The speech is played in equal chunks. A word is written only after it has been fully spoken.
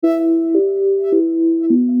All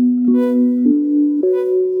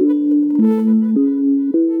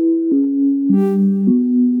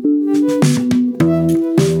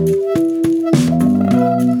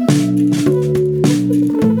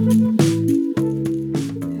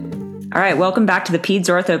right, welcome back to the Peds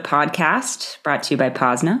Ortho podcast, brought to you by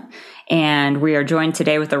Posna. And we are joined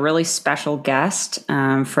today with a really special guest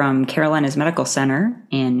from Carolinas Medical Center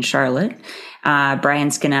in Charlotte.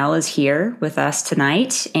 Brian Scannell is here with us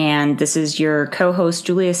tonight, and this is your co-host,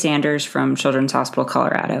 Julia Sanders from Children's Hospital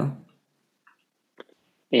Colorado.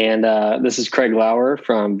 And this is Craig Lauer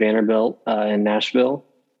from Vanderbilt in Nashville,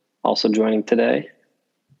 also joining today.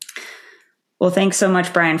 Well, thanks so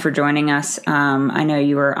much, Brian, for joining us. I know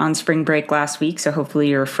you were on spring break last week, so hopefully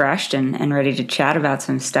you're refreshed and ready to chat about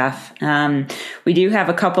some stuff. We do have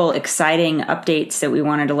a couple exciting updates that we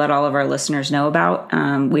wanted to let all of our listeners know about.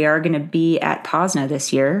 We are going to be at Posna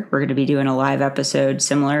this year. We're going to be doing a live episode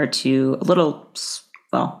similar to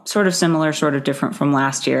sort of similar, sort of different from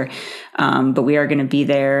last year. But we are going to be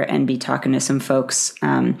there and be talking to some folks.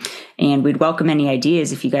 And we'd welcome any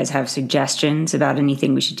ideas if you guys have suggestions about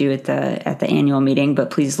anything we should do at the annual meeting. But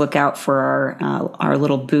please look out for our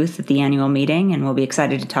little booth at the annual meeting, and we'll be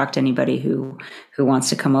excited to talk to anybody who wants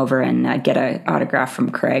to come over and get an autograph from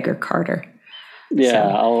Craig or Carter.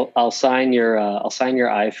 Yeah, so, I'll sign your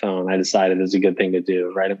iPhone. I decided is a good thing to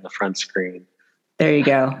do right on the front screen. There you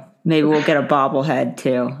go. Maybe we'll get a bobblehead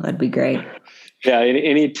too. That'd be great. Yeah.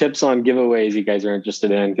 Any tips on giveaways you guys are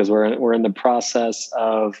interested in? Because we're in the process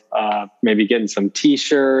of maybe getting some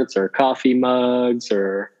T-shirts or coffee mugs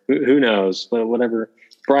or who knows, whatever.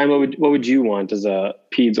 Brian, what would you want as a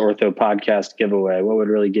Peds Ortho podcast giveaway? What would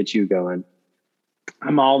really get you going?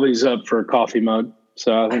 I'm always up for a coffee mug,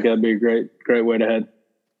 so I think that'd be a great way to head.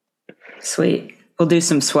 Sweet. We'll do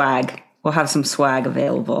some swag. We'll have some swag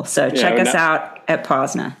available. So check us out at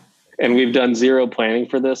Posna. And we've done zero planning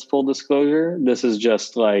for this, full disclosure. This is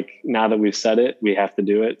just like, now that we've said it, we have to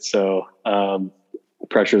do it. So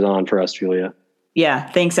pressure's on for us, Julia. Yeah.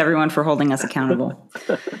 Thanks everyone for holding us accountable.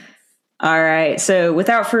 All right. So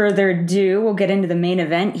without further ado, we'll get into the main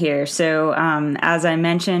event here. So as I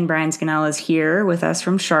mentioned, Brian Scannell is here with us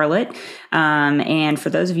from Charlotte. And for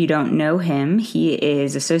those of you who don't know him, he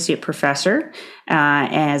is associate professor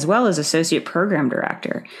as well as associate program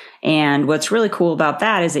director. And what's really cool about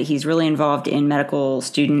that is that he's really involved in medical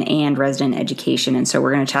student and resident education. And so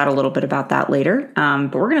we're going to chat a little bit about that later.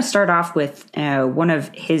 But we're going to start off with one of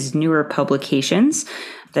his newer publications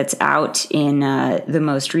that's out in the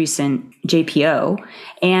most recent JPO.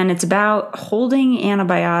 And it's about holding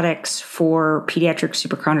antibiotics for pediatric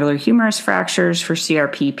supracondylar humerus fractures for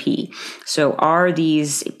CRPP. So are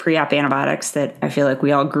these pre-op antibiotics that I feel like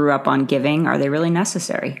we all grew up on giving, are they really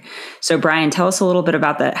necessary? So Brian, tell us a little bit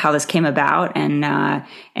about how this came about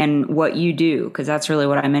and what you do, because that's really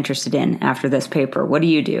what I'm interested in after this paper. What do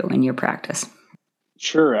you do in your practice?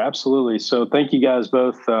 Sure, absolutely. So thank you guys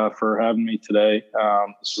both for having me today.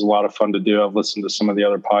 This is a lot of fun to do. I've listened to some of the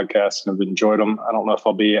other podcasts and have enjoyed them. I don't know if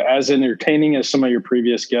I'll be as entertaining as some of your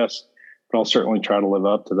previous guests, but I'll certainly try to live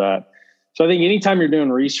up to that. So I think anytime you're doing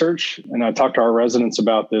research, and I talk to our residents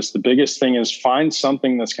about this, the biggest thing is find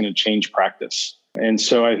something that's going to change practice. And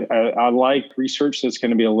so I like research that's going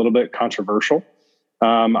to be a little bit controversial.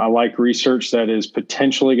 I like research that is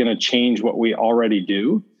potentially going to change what we already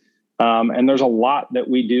do. And there's a lot that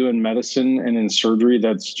we do in medicine and in surgery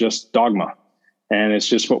that's just dogma. And it's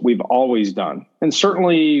just what we've always done. And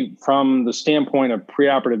certainly from the standpoint of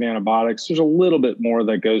preoperative antibiotics, there's a little bit more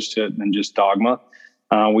that goes to it than just dogma.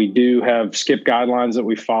 We do have SCIP guidelines that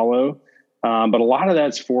we follow, but a lot of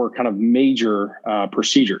that's for kind of major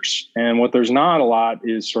procedures. And what there's not a lot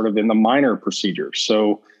is sort of in the minor procedures.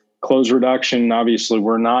 So close reduction, obviously,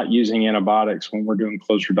 we're not using antibiotics when we're doing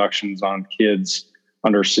close reductions on kids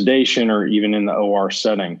under sedation or even in the OR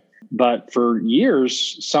setting. But for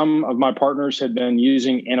years, some of my partners had been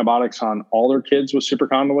using antibiotics on all their kids with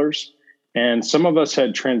supracondylars. And some of us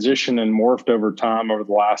had transitioned and morphed over time over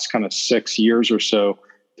the last kind of 6 years or so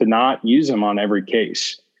to not use them on every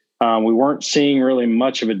case. We weren't seeing really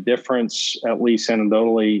much of a difference, at least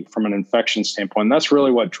anecdotally, from an infection standpoint. And that's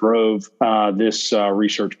really what drove this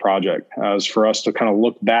research project, was for us to kind of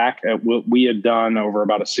look back at what we had done over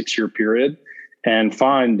about a 6-year period and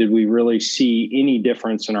find, did we really see any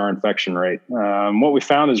difference in our infection rate? What we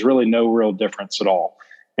found is really no real difference at all.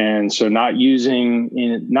 And so not using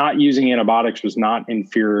antibiotics was not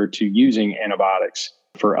inferior to using antibiotics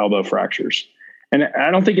for elbow fractures. And I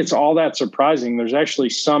don't think it's all that surprising. There's actually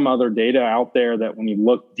some other data out there that when you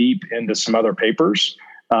look deep into some other papers,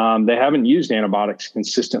 they haven't used antibiotics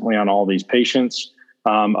consistently on all these patients.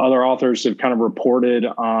 Other authors have kind of reported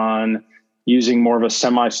on using more of a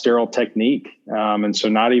semi-sterile technique. And so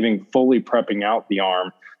not even fully prepping out the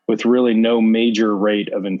arm with really no major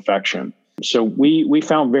rate of infection. So we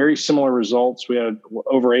found very similar results. We had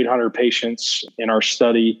over 800 patients in our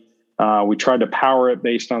study. We tried to power it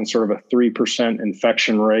based on sort of a 3%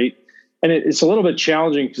 infection rate. And it's a little bit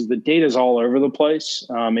challenging because the data is all over the place,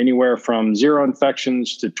 anywhere from 0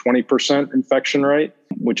 infections to 20% infection rate,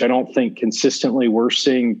 which I don't think consistently we're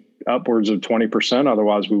seeing upwards of 20%.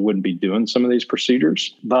 Otherwise, we wouldn't be doing some of these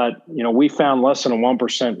procedures. But, we found less than a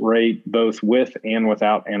 1% rate, both with and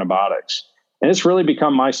without antibiotics. And it's really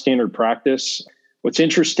become my standard practice. What's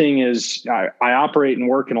interesting is I operate and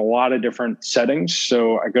work in a lot of different settings.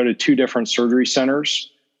 So I go to 2 different surgery centers.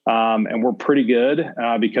 And we're pretty good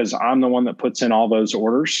because I'm the one that puts in all those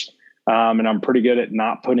orders. And I'm pretty good at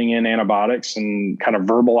not putting in antibiotics and kind of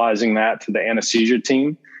verbalizing that to the anesthesia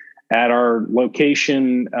team. At our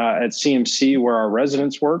location at CMC where our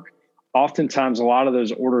residents work, oftentimes a lot of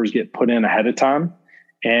those orders get put in ahead of time.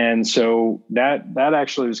 And so that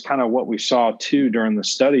actually was kind of what we saw too during the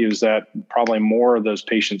study, is that probably more of those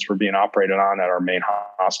patients were being operated on at our main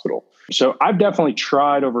hospital. So I've definitely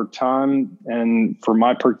tried over time, and for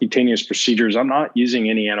my percutaneous procedures, I'm not using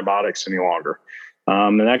any antibiotics any longer.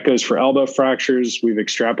 And that goes for elbow fractures. We've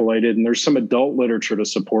extrapolated, and there's some adult literature to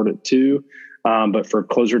support it too, but for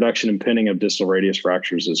closed reduction and pinning of distal radius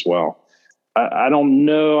fractures as well. I don't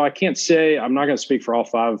know. I can't say, I'm not going to speak for all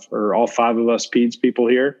five of us peds people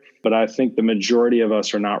here, but I think the majority of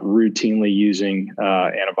us are not routinely using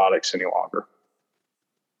antibiotics any longer.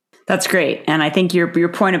 That's great. And I think your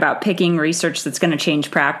point about picking research that's going to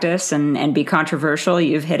change practice and be controversial,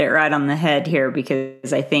 you've hit it right on the head here,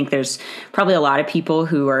 because I think there's probably a lot of people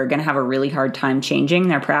who are going to have a really hard time changing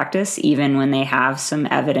their practice, even when they have some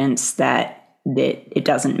evidence that it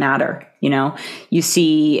doesn't matter. You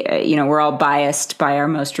see, we're all biased by our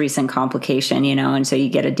most recent complication, and so you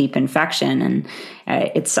get a deep infection and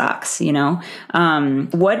it sucks,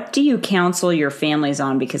 What do you counsel your families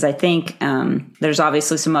on? Because I think there's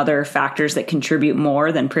obviously some other factors that contribute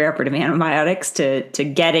more than preoperative antibiotics to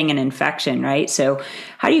getting an infection, right? So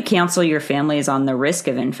how do you counsel your families on the risk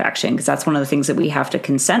of infection? Because that's one of the things that we have to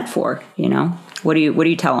consent for, What do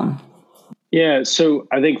you tell them? Yeah. So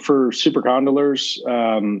I think for supracondylers,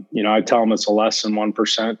 I tell them it's a less than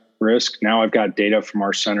 1% risk. Now I've got data from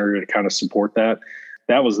our center to kind of support that.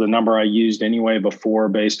 That was the number I used anyway before,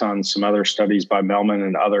 based on some other studies by Melman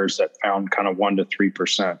and others that found kind of 1 to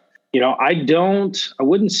 3%. I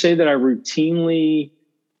wouldn't say that I routinely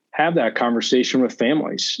have that conversation with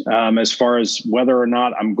families as far as whether or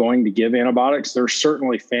not I'm going to give antibiotics. There's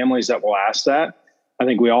certainly families that will ask that. I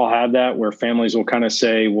think we all have that, where families will kind of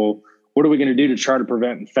say, well, what are we going to do to try to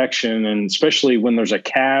prevent infection? And especially when there's a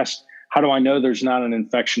cast, how do I know there's not an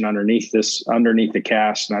infection underneath the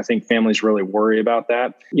cast? And I think families really worry about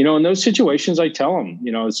that. In those situations, I tell them,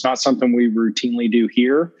 it's not something we routinely do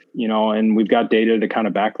here, and we've got data to kind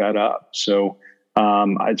of back that up. So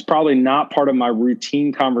it's probably not part of my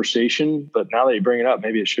routine conversation, but now that you bring it up,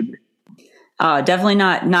 maybe it should be. Definitely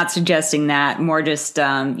not suggesting that. More just,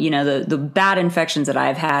 the bad infections that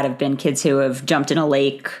I've had have been kids who have jumped in a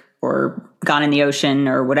lake or gone in the ocean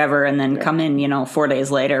or whatever, and then come in, 4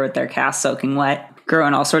 days later with their cast soaking wet,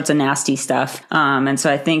 growing all sorts of nasty stuff. And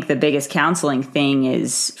so I think the biggest counseling thing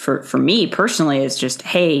is, for me personally, is just,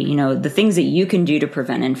 hey, the things that you can do to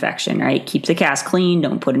prevent infection, right? Keep the cast clean,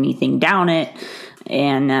 don't put anything down it,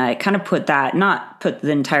 and kind of not put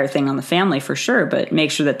the entire thing on the family for sure, but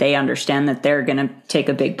make sure that they understand that they're going to take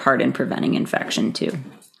a big part in preventing infection too.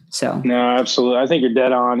 So no, absolutely. I think you're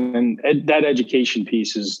dead on. And that education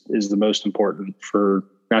piece is the most important for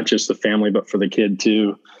not just the family, but for the kid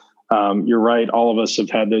too. You're right. All of us have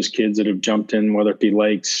had those kids that have jumped in, whether it be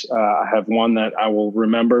lakes. I have one that I will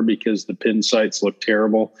remember because the pin sites looked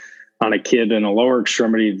terrible on a kid in a lower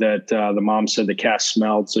extremity that the mom said the cast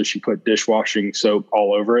smelled. So she put dishwashing soap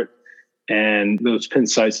all over it. And those pin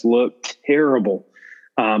sites looked terrible.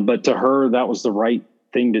 But to her, that was the right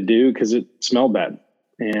thing to do because it smelled bad.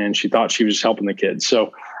 And she thought she was helping the kids.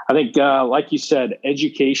 So I think, like you said,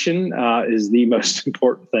 education is the most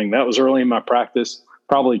important thing. That was early in my practice,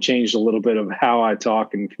 probably changed a little bit of how I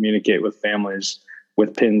talk and communicate with families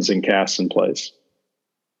with pins and casts in place.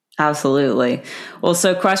 Absolutely. Well,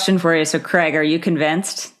 so question for you. So Craig, are you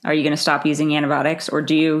convinced? Are you going to stop using antibiotics, or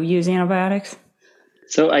do you use antibiotics?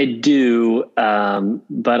 So I do,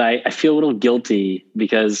 but I feel a little guilty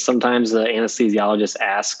because sometimes the anesthesiologist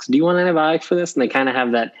asks, do you want antibiotics for this? And they kind of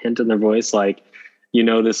have that hint in their voice, like,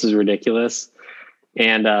 this is ridiculous.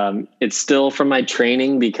 And it's still from my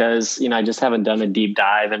training because, I just haven't done a deep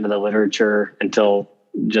dive into the literature until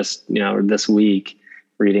just, this week,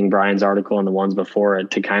 reading Brian's article and the ones before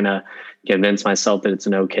it to kind of convince myself that it's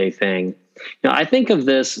an okay thing. I think of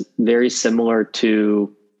this very similar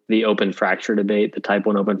to the open fracture debate, the type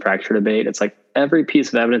 1 open fracture debate. It's like every piece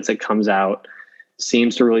of evidence that comes out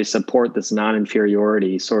seems to really support this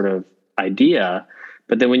non-inferiority sort of idea.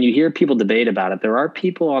 But then when you hear people debate about it, there are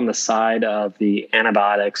people on the side of the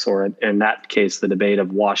antibiotics, or in that case, the debate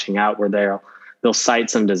of washing out, where they'll cite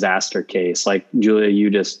some disaster case. Like Julia,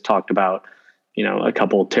 you just talked about, a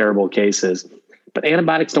couple of terrible cases. But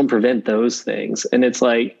antibiotics don't prevent those things. And it's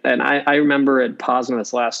like, and I remember at POSNA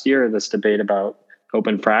last year, this debate about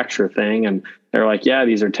open fracture thing. And they're like, yeah,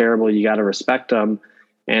 these are terrible. You got to respect them.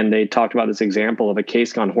 And they talked about this example of a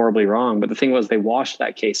case gone horribly wrong. But the thing was, they washed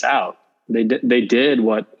that case out. They did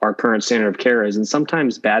what our current standard of care is. And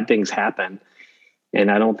sometimes bad things happen. And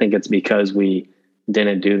I don't think it's because we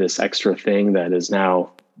didn't do this extra thing that is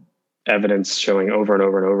now evidence showing over and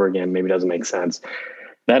over and over again. Maybe doesn't make sense.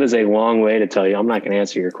 That is a long way to tell you I'm not going to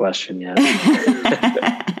answer your question yet.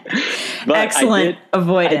 But excellent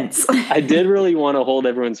avoidance. I did really want to hold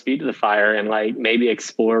everyone's feet to the fire and maybe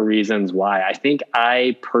explore reasons why. I think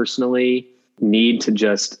I personally need to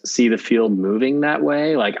just see the field moving that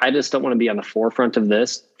way. I just don't want to be on the forefront of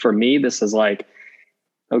this. For me, this is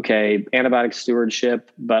okay, antibiotic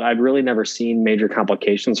stewardship, but I've really never seen major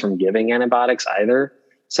complications from giving antibiotics either.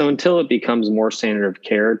 So until it becomes more standard of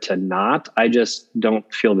care to not, I just don't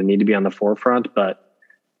feel the need to be on the forefront. But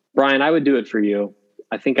Brian, I would do it for you.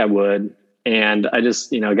 I think I would. And I just,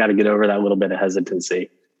 got to get over that little bit of hesitancy.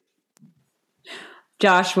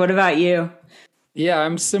 Josh, what about you? Yeah,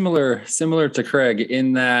 I'm similar to Craig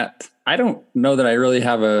in that I don't know that I really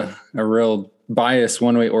have a real bias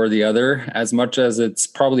one way or the other, as much as it's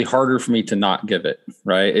probably harder for me to not give it,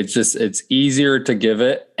 right? It's easier to give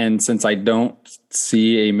it. And since I don't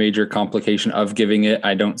see a major complication of giving it,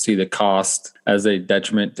 I don't see the cost as a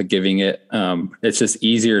detriment to giving it. It's just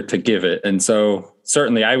easier to give it. And so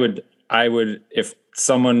certainly I would, if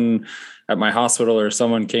someone at my hospital or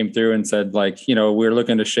someone came through and said we're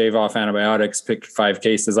looking to shave off antibiotics, pick 5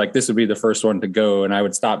 cases, this would be the first one to go. And I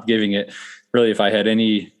would stop giving it really if I had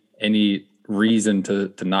any reason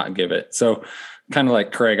to not give it. So kind of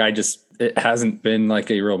like Craig, it hasn't been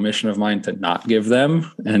a real mission of mine to not give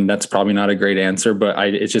them. And that's probably not a great answer, but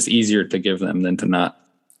it's just easier to give them than to not.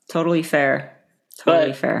 Totally fair.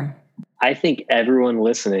 Fair. I think everyone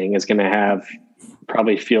listening is going to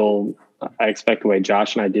probably feel, I expect the way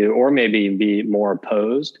Josh and I do, or maybe be more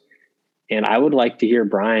opposed. And I would like to hear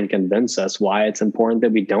Brian convince us why it's important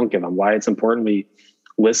that we don't give them, why it's important we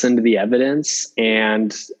listen to the evidence,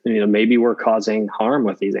 and maybe we're causing harm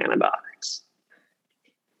with these antibiotics.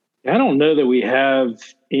 I don't know that we have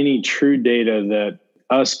any true data that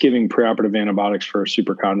us giving preoperative antibiotics for a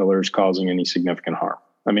supracondylar is causing any significant harm.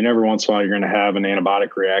 I mean, every once in a while you're going to have an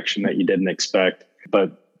antibiotic reaction that you didn't expect,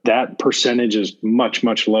 but that percentage is much,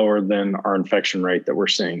 much lower than our infection rate that we're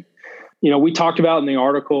seeing. We talked about in the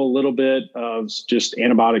article a little bit of just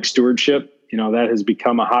antibiotic stewardship. That has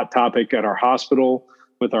become a hot topic at our hospital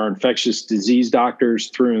with our infectious disease doctors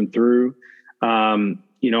through and through.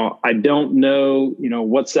 I don't know,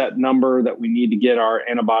 what's that number that we need to get our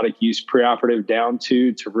antibiotic use preoperative down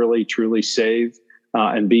to really truly save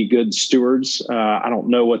and be good stewards. I don't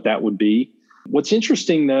know what that would be. What's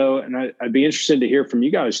interesting though, and I'd be interested to hear from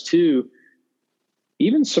you guys too,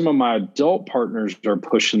 even some of my adult partners are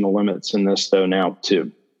pushing the limits in this though now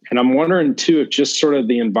too. And I'm wondering too, if just sort of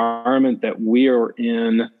the environment that we are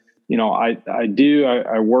in,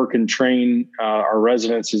 I work and train our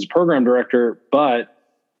residents as a program director, but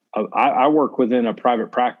I work within a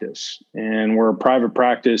private practice, and we're a private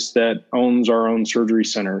practice that owns our own surgery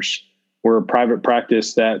centers. We're a private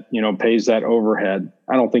practice that, pays that overhead.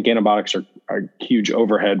 I don't think antibiotics are a huge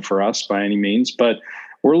overhead for us by any means, but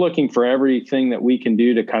we're looking for everything that we can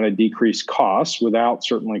do to kind of decrease costs without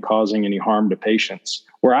certainly causing any harm to patients.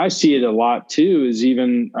 Where I see it a lot too is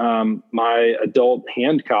even my adult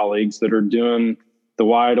hand colleagues that are doing the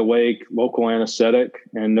wide awake local anesthetic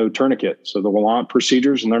and no tourniquet. So the Wallant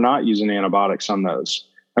procedures, and they're not using antibiotics on those.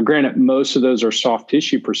 Now, granted, most of those are soft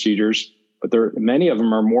tissue procedures, but many of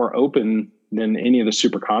them are more open than any of the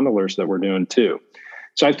supracondylars that we're doing too.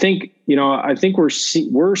 So I think,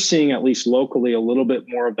 we're seeing at least locally a little bit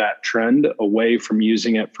more of that trend away from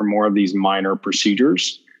using it for more of these minor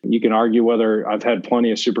procedures. You can argue whether I've had plenty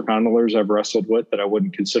of supracondylars I've wrestled with that I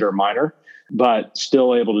wouldn't consider minor, but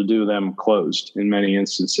still able to do them closed in many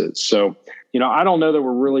instances. So, I don't know that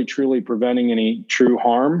we're really truly preventing any true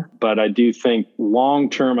harm, but I do think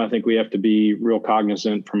long-term, I think we have to be real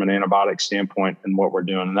cognizant from an antibiotic standpoint in what we're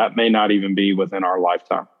doing. And that may not even be within our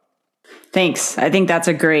lifetime. Thanks. I think that's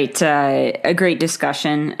a great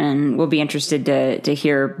discussion, and we'll be interested to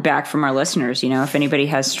hear back from our listeners. If anybody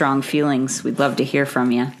has strong feelings, we'd love to hear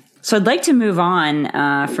from you. So I'd like to move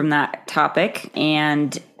on from that topic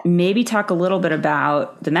and maybe talk a little bit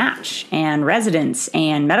about the match and residents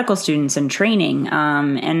and medical students and training.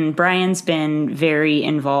 And Brian's been very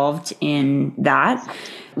involved in that,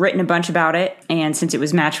 written a bunch about it. And since it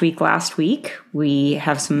was match week last week, we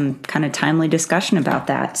have some kind of timely discussion about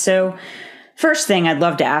that. So first thing I'd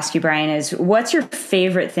love to ask you, Brian, is what's your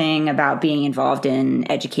favorite thing about being involved in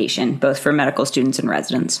education, both for medical students and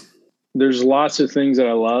residents? There's lots of things that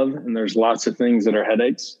I love, and there's lots of things that are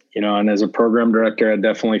headaches, and as a program director, I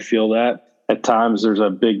definitely feel that. At times there's a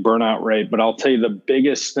big burnout rate, but I'll tell you the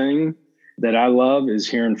biggest thing that I love is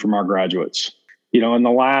hearing from our graduates. In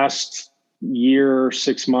the last year,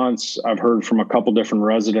 6 months, I've heard from a couple different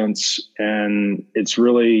residents, and it's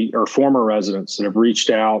really, or former residents that have reached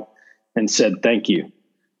out and said, thank you.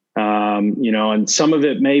 And some of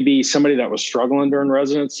it may be somebody that was struggling during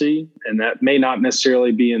residency, and that may not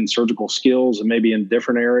necessarily be in surgical skills, and maybe in a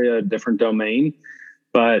different area, a different domain.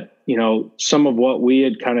 But, some of what we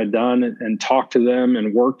had kind of done and talked to them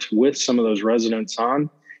and worked with some of those residents on,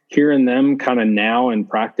 hearing them kind of now in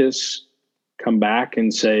practice come back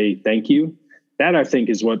and say, thank you. That I think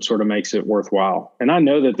is what sort of makes it worthwhile. And I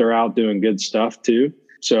know that they're out doing good stuff too.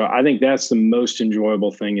 So I think that's the most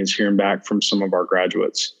enjoyable thing, is hearing back from some of our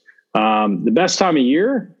graduates. The best time of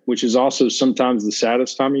year, which is also sometimes the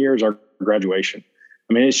saddest time of year, is our graduation.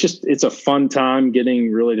 I mean, it's a fun time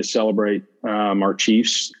getting really to celebrate our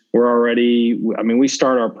chiefs. We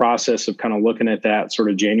start our process of kind of looking at that sort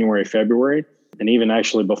of January, February, and even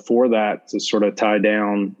actually before that to sort of tie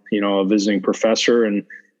down, a visiting professor. And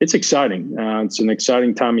it's exciting. It's an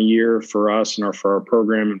exciting time of year for us and for our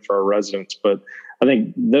program and for our residents. But I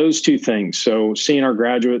think those two things, so seeing our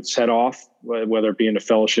graduates head off, whether it be into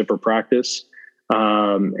fellowship or practice,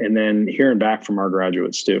 and then hearing back from our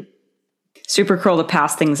graduates too. Super cool to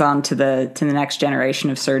pass things on to the next generation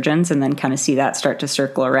of surgeons, and then kind of see that start to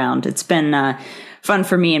circle around. It's been fun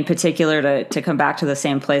for me in particular to come back to the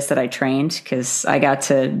same place that I trained, because I got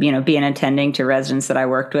to be an attending to residents that I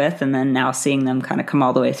worked with, and then now seeing them kind of come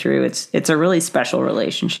all the way through. It's a really special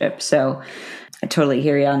relationship. So I totally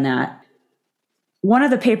hear you on that. One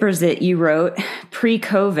of the papers that you wrote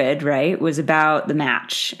pre-COVID, right, was about the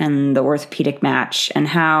match and the orthopedic match, and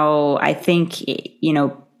how I think,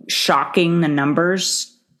 shocking the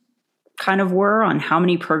numbers kind of were on how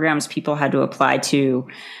many programs people had to apply to,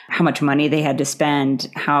 how much money they had to spend,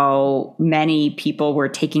 how many people were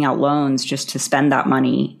taking out loans just to spend that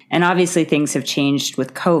money. And obviously things have changed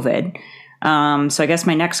with COVID. So I guess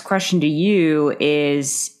my next question to you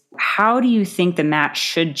is, how do you think the match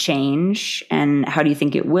should change, and how do you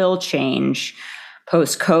think it will change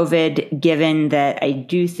post-COVID, given that I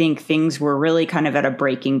do think things were really kind of at a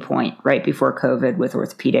breaking point right before COVID with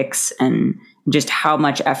orthopedics, and just how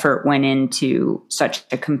much effort went into such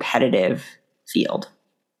a competitive field?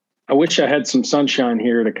 I wish I had some sunshine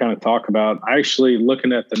here to kind of talk about. Actually,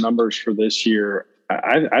 looking at the numbers for this year,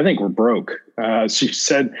 I think we're broke. As you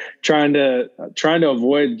said, trying to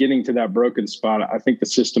avoid getting to that broken spot. I think the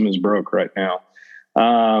system is broke right now.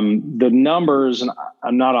 The numbers, and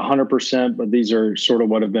I'm not 100%, but these are sort of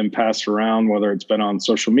what have been passed around, whether it's been on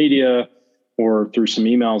social media or through some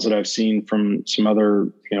emails that I've seen from some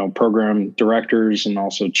other, program directors and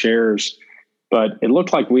also chairs. But it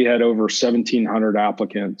looked like we had over 1,700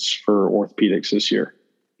 applicants for orthopedics this year.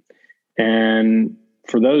 And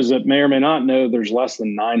for those that may or may not know, there's less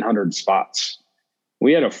than 900 spots.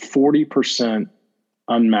 We had a 40%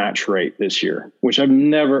 unmatched rate this year, which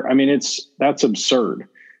that's absurd.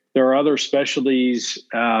 There are other specialties.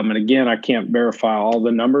 And again, I can't verify all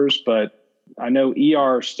the numbers, but I know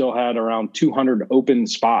ER still had around 200 open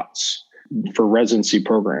spots for residency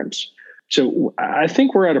programs. So I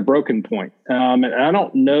think we're at a broken point. And I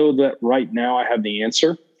don't know that right now I have the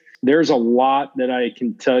answer. There's a lot that I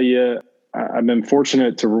can tell you. I've been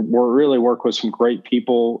fortunate to really work with some great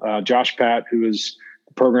people. Josh Pat, who is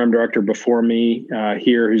the program director before me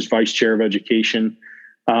here, who's vice chair of education.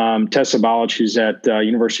 Tessa Balich, who's at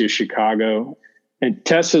University of Chicago. And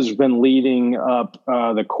Tessa's been leading up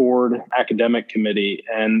the CORD academic committee.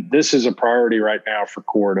 And this is a priority right now for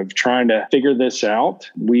CORD of trying to figure this out.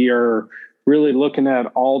 We are really looking at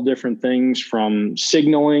all different things from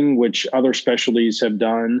signaling, which other specialties have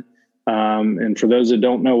done. And for those that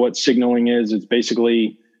don't know what signaling is, it's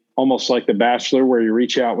basically almost like The Bachelor, where you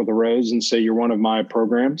reach out with a rose and say, you're one of my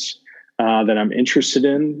programs that I'm interested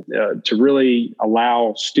in, to really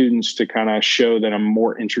allow students to kind of show that I'm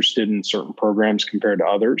more interested in certain programs compared to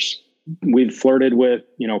others. We've flirted with,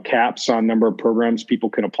 caps on number of programs people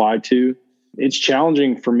can apply to. It's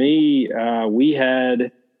challenging for me. We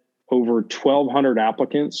had over 1,200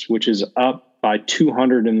 applicants, which is up by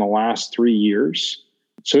 200 in the last 3 years.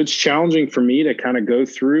 So it's challenging for me to kind of go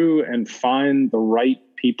through and find the right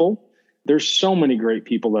people. There's so many great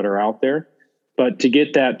people that are out there, but to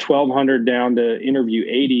get that 1,200 down to interview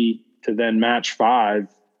 80 to then match 5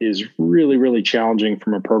 is really, really challenging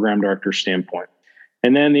from a program director standpoint.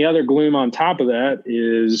 And then the other gloom on top of that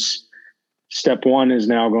is step 1 is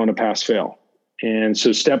now going to pass fail. And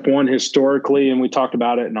so step 1 historically, and we talked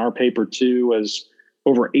about it in our paper too, was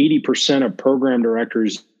over 80% of program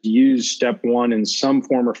directors use step 1 in some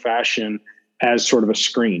form or fashion as sort of a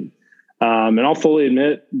screen. And I'll fully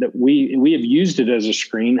admit that we have used it as a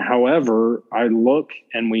screen. However, I look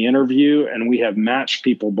and we interview and we have matched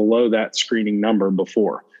people below that screening number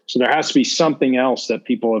before. So there has to be something else that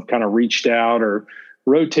people have kind of reached out or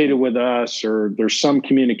rotated with us, or there's some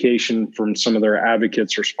communication from some of their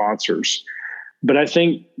advocates or sponsors. But I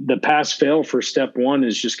think the pass fail for step 1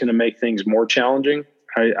 is just going to make things more challenging.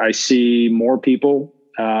 I see more people.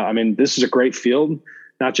 This is a great field,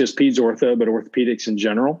 not just peds ortho, but orthopedics in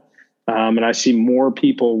general. And I see more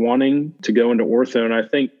people wanting to go into ortho.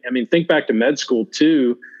 And think back to med school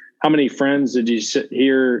too. How many friends did you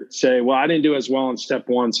hear say, well, I didn't do as well in step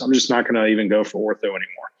 1, so I'm just not going to even go for ortho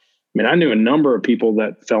anymore. I knew a number of people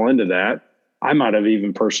that fell into that. I might have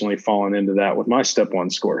even personally fallen into that with my step 1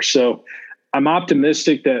 score. So I'm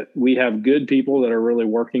optimistic that we have good people that are really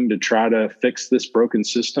working to try to fix this broken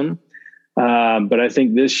system. But I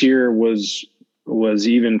think this year was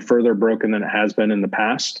even further broken than it has been in the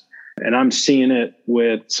past. And I'm seeing it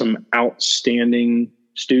with some outstanding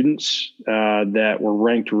students that were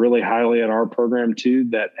ranked really highly at our program too,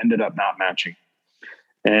 that ended up not matching.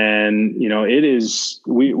 And,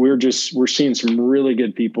 we're seeing some really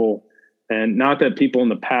good people. And not that people in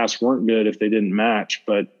the past weren't good if they didn't match,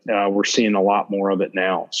 but we're seeing a lot more of it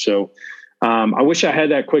now. So I wish I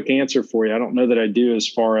had that quick answer for you. I don't know that I do as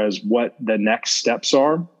far as what the next steps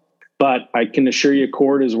are, but I can assure you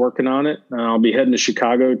Cord is working on it. I'll be heading to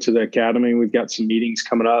Chicago to the academy. We've got some meetings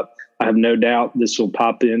coming up. I have no doubt this will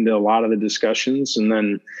pop into a lot of the discussions. And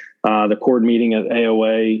then the Cord meeting at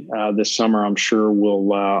AOA this summer, I'm sure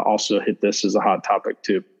will also hit this as a hot topic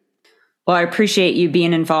too. Well, I appreciate you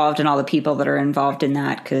being involved and all the people that are involved in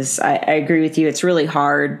that, because I agree with you. It's really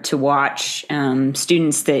hard to watch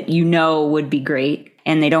students that would be great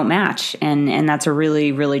and they don't match. And that's a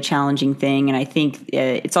really, really challenging thing. And I think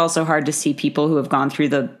it's also hard to see people who have gone through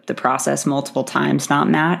the process multiple times not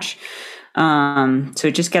match. So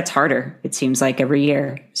it just gets harder, it seems like, every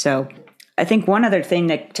year. So I think one other thing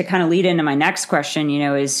that to kind of lead into my next question,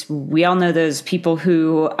 is we all know those people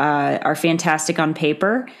who are fantastic on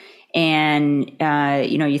paper. And,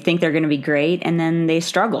 you think they're going to be great, and then they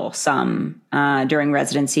struggle some during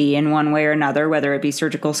residency in one way or another, whether it be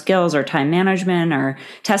surgical skills or time management or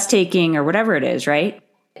test taking or whatever it is, right?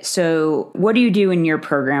 So what do you do in your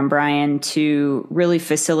program, Brian, to really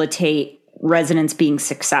facilitate residents being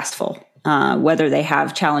successful, whether they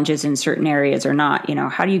have challenges in certain areas or not?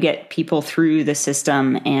 How do you get people through the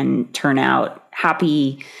system and turn out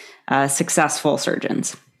happy, successful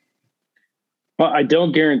surgeons? Well, I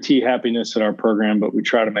don't guarantee happiness in our program, but we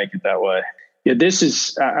try to make it that way. Yeah,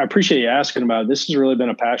 I appreciate you asking about it. This has really been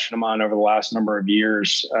a passion of mine over the last number of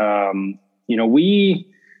years. We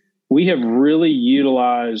have really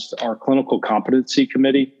utilized our clinical competency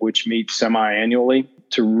committee, which meets semi-annually,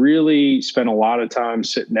 to really spend a lot of time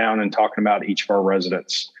sitting down and talking about each of our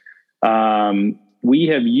residents. We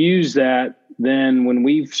have used that then when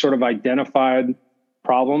we've sort of identified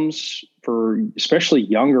problems for especially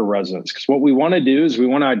younger residents, because what we want to do is we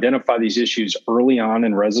want to identify these issues early on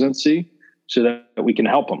in residency so that we can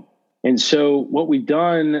help them. And so what we've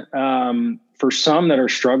done for some that are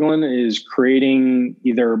struggling is creating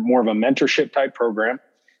either more of a mentorship type program.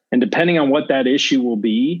 And depending on what that issue will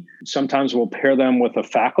be, sometimes we'll pair them with a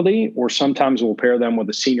faculty, or sometimes we'll pair them with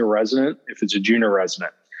a senior resident if it's a junior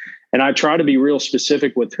resident. And I try to be real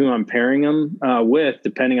specific with who I'm pairing them with,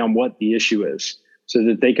 depending on what the issue is, so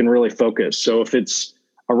that they can really focus. So if it's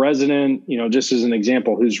a resident, just as an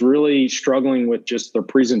example, who's really struggling with just the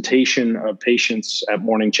presentation of patients at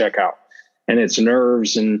morning checkout and it's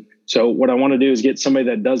nerves. And so what I want to do is get somebody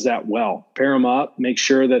that does that well, pair them up, make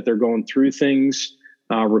sure that they're going through things,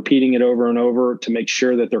 repeating it over and over to make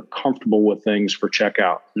sure that they're comfortable with things for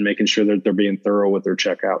checkout, and making sure that they're being thorough with their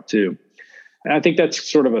checkout too. And I think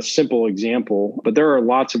that's sort of a simple example, but there are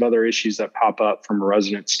lots of other issues that pop up from a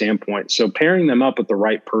resident standpoint. So pairing them up with the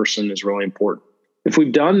right person is really important. If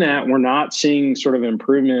we've done that, we're not seeing sort of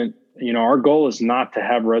improvement our goal is not to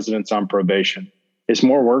have residents on probation. It's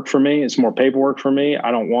more work for me. It's more paperwork for me.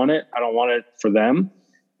 I don't want it. I don't want it for them.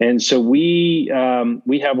 And so we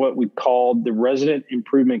have what we call the Resident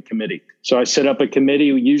Improvement Committee. So I set up a committee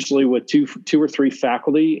usually with two or three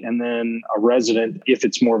faculty and then a resident if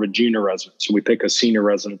it's more of a junior resident. So we pick a senior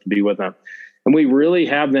resident to be with them. And we really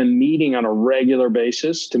have them meeting on a regular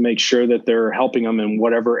basis to make sure that they're helping them in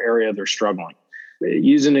whatever area they're struggling.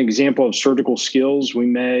 Use an example of surgical skills. We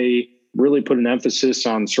may really put an emphasis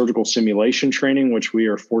on surgical simulation training, which we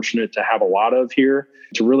are fortunate to have a lot of here,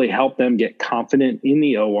 to really help them get confident in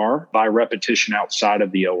the OR by repetition outside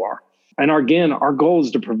of the OR. And again, our goal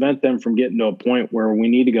is to prevent them from getting to a point where we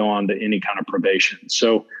need to go on to any kind of probation.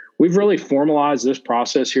 So we've really formalized this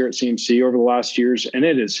process here at CMC over the last years, and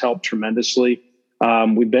it has helped tremendously.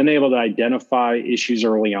 We've been able to identify issues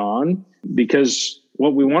early on because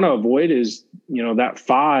what we want to avoid is, that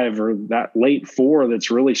 5 or that late 4 that's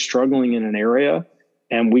really struggling in an area,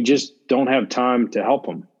 and we just don't have time to help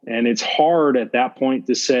them. And it's hard at that point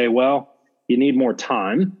to say, well, you need more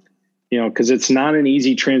time, because it's not an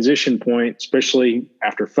easy transition point, especially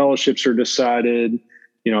after fellowships are decided,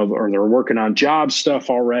 or they're working on job stuff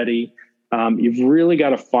already. You've really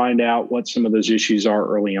got to find out what some of those issues are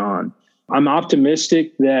early on. I'm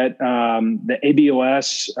optimistic that the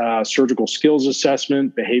ABOS surgical skills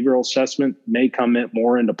assessment, behavioral assessment may come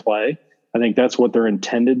more into play. I think that's what they're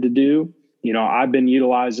intended to do. I've been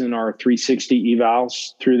utilizing our 360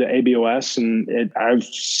 evals through the ABOS, and I've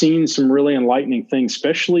seen some really enlightening things,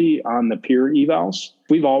 especially on the peer evals.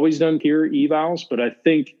 We've always done peer evals, but I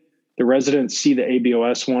think the residents see the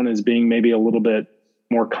ABOS one as being maybe a little bit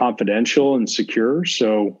more confidential and secure.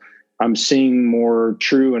 So I'm seeing more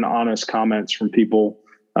true and honest comments from people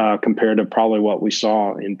compared to probably what we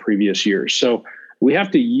saw in previous years. So we have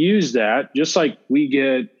to use that, just like we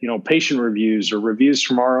get, patient reviews or reviews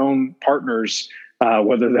from our own partners,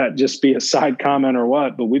 whether that just be a side comment or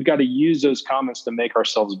what, but we've got to use those comments to make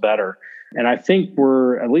ourselves better. And I think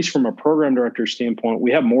we're, at least from a program director standpoint,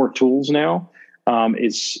 we have more tools now.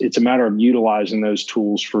 It's a matter of utilizing those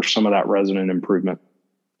tools for some of that resident improvement.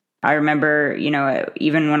 I remember,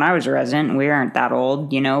 even when I was a resident, we aren't that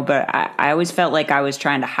old, but I always felt like I was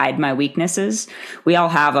trying to hide my weaknesses. We all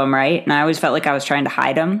have them, right? And I always felt like I was trying to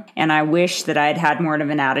hide them. And I wish that I'd had more of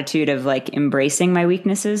an attitude of embracing my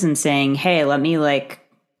weaknesses and saying, hey, let me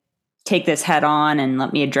take this head on and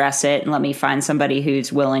let me address it and let me find somebody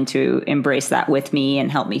who's willing to embrace that with me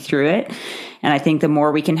and help me through it. And I think the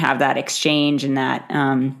more we can have that exchange and that,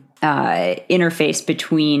 interface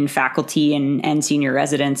between faculty and senior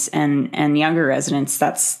residents and younger residents,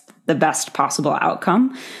 that's the best possible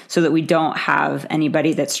outcome so that we don't have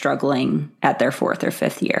anybody that's struggling at their 4th or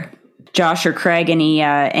 5th year. Josh or Craig,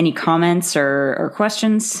 any comments or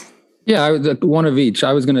questions? Yeah, one of each.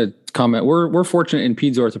 I was going to comment. We're fortunate in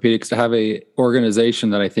Peds Orthopedics to have a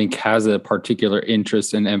organization that I think has a particular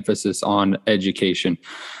interest and emphasis on education.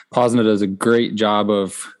 POSNA does a great job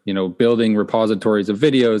of, building repositories of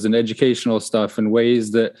videos and educational stuff in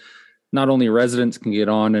ways that not only residents can get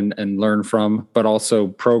on and learn from, but also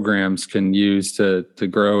programs can use to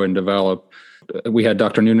grow and develop. We had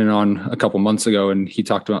Dr. Noonan on a couple months ago, and he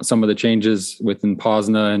talked about some of the changes within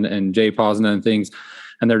POSNA and J-POSNA and things.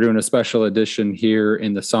 And they're doing a special edition here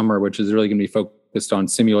in the summer, which is really going to be focused on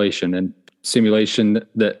simulation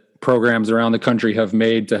that programs around the country have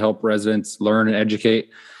made to help residents learn and educate.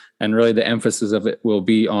 And really the emphasis of it will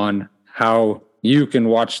be on how you can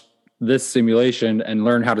watch this simulation and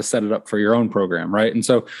learn how to set it up for your own program, right? And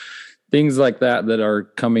so things like that are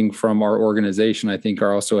coming from our organization, I think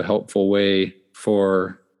are also a helpful way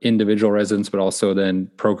for individual residents, but also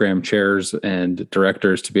then program chairs and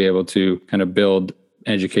directors to be able to kind of build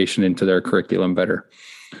education into their curriculum better.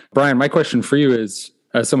 Brian, my question for you is,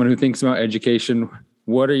 as someone who thinks about education,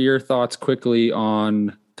 what are your thoughts quickly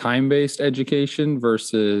on time-based education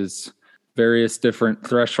versus various different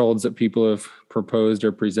thresholds that people have proposed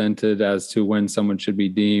or presented as to when someone should be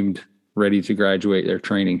deemed ready to graduate their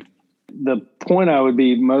training? The point I would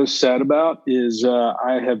be most sad about is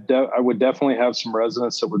I would definitely have some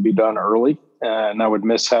residents that would be done early, and I would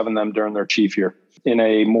miss having them during their chief year in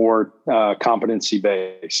a more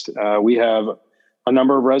competency-based. We have a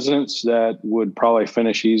number of residents that would probably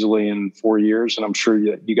finish easily in 4 years, and I'm sure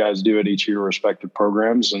you guys do at each of your respective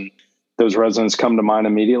programs, and those residents come to mind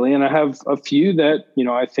immediately. And I have a few that,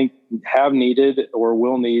 I think have needed or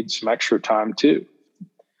will need some extra time too.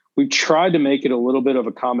 We've tried to make it a little bit of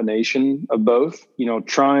a combination of both,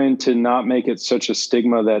 trying to not make it such a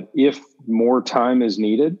stigma that if more time is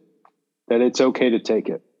needed, that it's okay to take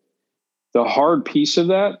it. The hard piece of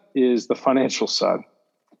that is the financial side.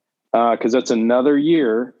 because that's another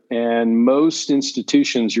year. And most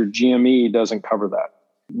institutions, your GME doesn't cover that.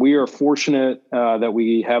 We are fortunate that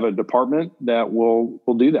we have a department that will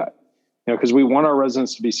do that, because we want our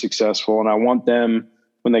residents to be successful, and I want them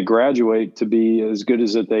when they graduate to be as good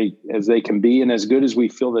as they can be, and as good as we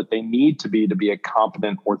feel that they need to be a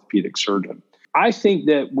competent orthopedic surgeon. I think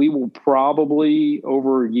that we will probably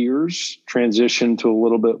over years transition to a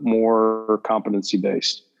little bit more competency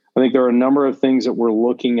based. I think there are a number of things that we're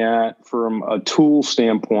looking at from a tool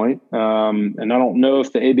standpoint. And I don't know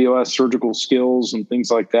if the ABOS surgical skills and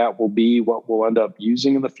things like that will be what we'll end up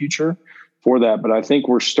using in the future for that. But I think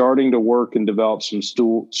we're starting to work and develop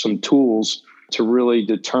some tools to really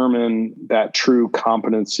determine that true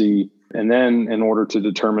competency, and then in order to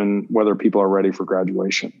determine whether people are ready for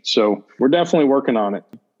graduation. So we're definitely working on it.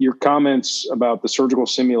 Your comments about the surgical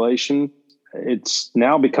simulation, it's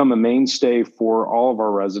now become a mainstay for all of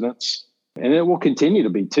our residents, and it will continue to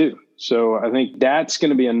be too. So I think that's going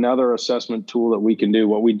to be another assessment tool that we can do.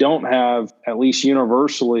 What we don't have, at least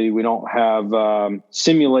universally, we don't have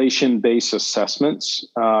simulation-based assessments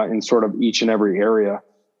in sort of each and every area.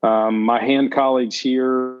 My hand colleagues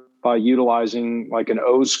here, by utilizing like an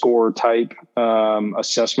O-score type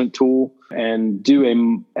assessment tool, and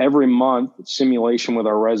do every month simulation with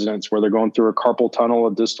our residents where they're going through a carpal tunnel,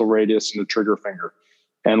 a distal radius, and a trigger finger,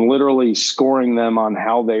 and literally scoring them on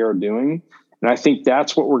how they are doing. And I think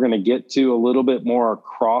that's what we're going to get to a little bit more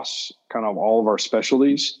across kind of all of our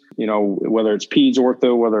specialties, whether it's peds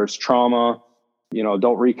ortho, whether it's trauma,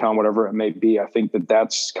 adult recon, whatever it may be. I think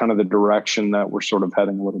that's kind of the direction that we're sort of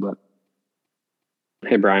heading a little bit.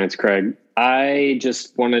 Hey, Brian, it's Craig. I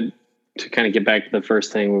just wanted to kind of get back to the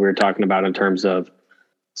first thing we were talking about in terms of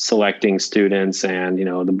selecting students and,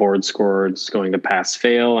 the board scores going to pass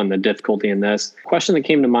fail and the difficulty in this. Question that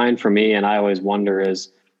came to mind for me, and I always wonder,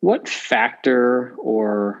 is what factor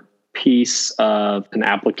or piece of an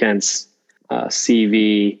applicant's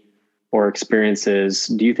CV or experiences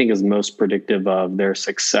do you think is most predictive of their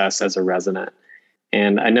success as a resident?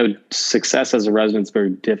 And I know success as a resident is very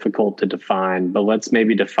difficult to define, but let's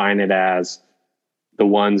maybe define it as the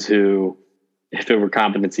ones who, if it were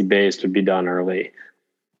competency based, would be done early.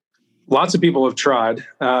 Lots of people have tried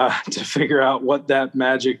to figure out what that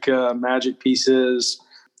magic piece is.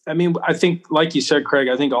 I mean, I think, like you said, Craig,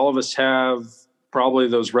 I think all of us have probably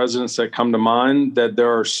those residents that come to mind, that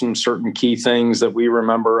there are some certain key things that we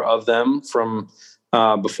remember of them from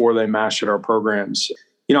before they mastered our programs.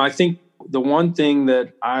 I think the one thing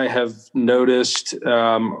that I have noticed,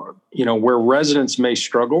 where residents may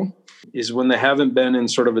struggle is when they haven't been in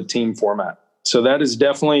sort of a team format. So that is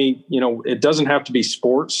definitely, it doesn't have to be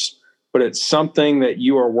sports, but it's something that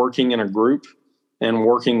you are working in a group and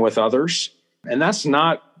working with others. And that's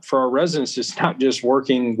not, for our residents, it's not just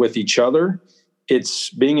working with each other. It's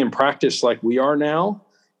being in practice like we are now,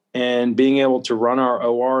 and being able to run our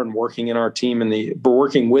OR and working with our team in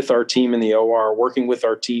the OR, working with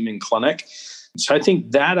our team in clinic. So I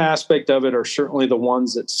think that aspect of it are certainly the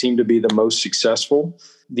ones that seem to be the most successful.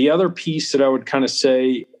 The other piece that I would kind of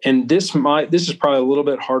say, and this is probably a little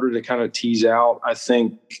bit harder to kind of tease out, I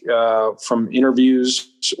think, from interviews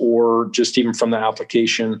or just even from the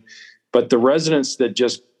application, but the residents that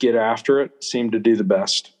just get after it seem to do the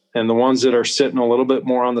best. And the ones that are sitting a little bit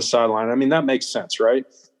more on the sideline, I mean, that makes sense, right?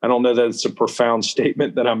 I don't know that it's a profound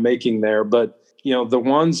statement that I'm making there, but the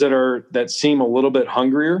ones that seem a little bit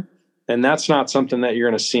hungrier, and that's not something that you're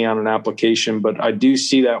going to see on an application, but I do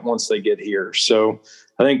see that once they get here. So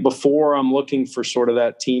I think before, I'm looking for sort of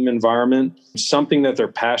that team environment, something that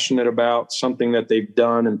they're passionate about, something that they've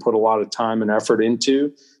done and put a lot of time and effort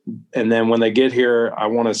into. And then when they get here, I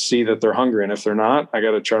want to see that they're hungry. And if they're not, I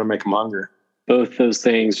got to try to make them hungry. Both those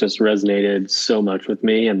things just resonated so much with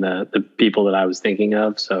me and the people that I was thinking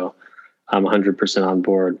of. So I'm 100% on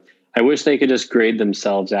board. I wish they could just grade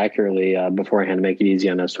themselves accurately beforehand to make it easy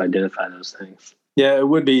on us to identify those things. Yeah, it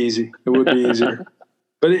would be easy. It would be easier.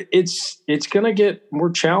 But it's going to get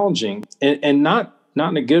more challenging, and not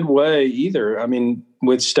in a good way either. I mean,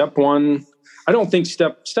 with step one, I don't think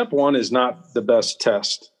step one is not the best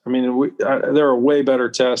test. I mean, there are way better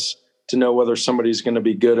tests to know whether somebody's going to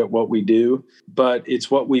be good at what we do, but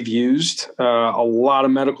it's what we've used. A lot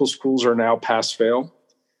of medical schools are now pass-fail.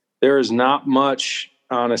 There is not much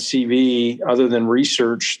on a CV other than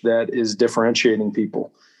research that is differentiating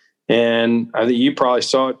people. And I think you probably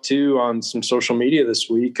saw it too on some social media this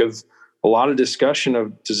week of a lot of discussion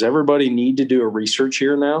of, does everybody need to do a research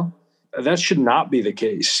year now? That should not be the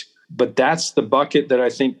case. But that's the bucket that I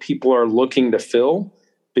think people are looking to fill,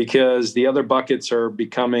 because the other buckets are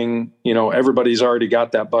becoming, everybody's already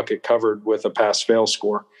got that bucket covered with a pass-fail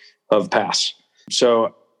score of pass.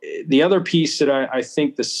 So the other piece that I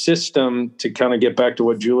think the system, to kind of get back to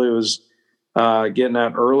what Julia was getting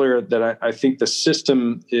at earlier, that I think the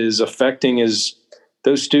system is affecting is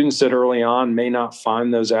those students that early on may not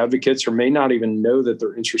find those advocates or may not even know that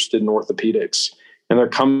they're interested in orthopedics, and they're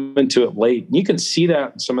coming to it late. And you can see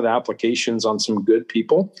that in some of the applications on some good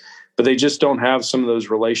people, but they just don't have some of those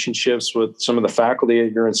relationships with some of the faculty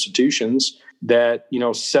at your institutions that,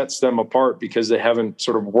 sets them apart, because they haven't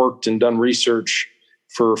sort of worked and done research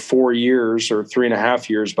for 4 years or 3.5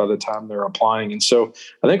 years by the time they're applying. And so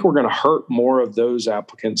I think we're going to hurt more of those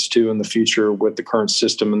applicants too in the future with the current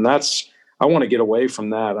system. And I want to get away from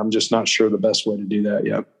that. I'm just not sure the best way to do that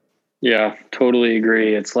yet. Yeah, totally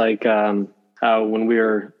agree. It's like how when we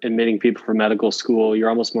were admitting people for medical school, you're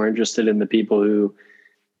almost more interested in the people who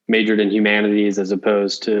majored in humanities as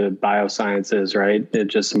opposed to biosciences, right?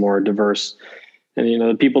 It's just more diverse. And,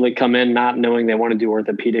 the people that come in not knowing they want to do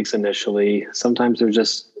orthopedics initially, sometimes there's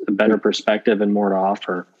just a better perspective and more to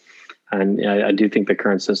offer. And I do think the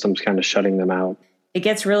current system's kind of shutting them out. It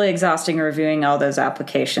gets really exhausting reviewing all those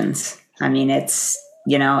applications. I mean, it's,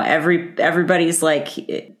 everybody's like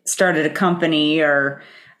started a company or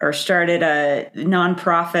started a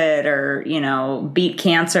nonprofit or, beat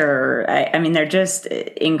cancer. I mean, they're just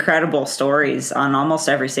incredible stories on almost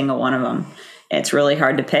every single one of them. It's really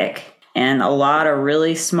hard to pick. And a lot of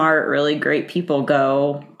really smart, really great people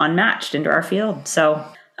go unmatched into our field. So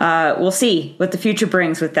we'll see what the future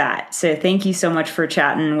brings with that. So thank you so much for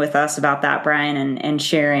chatting with us about that, Brian, and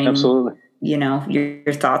sharing. Absolutely.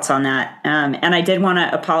 Your thoughts on that. And I did want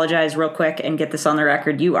to apologize real quick and get this on the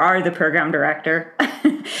record. You are the program director.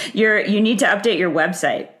 You need to update your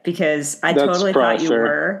website, because I totally thought you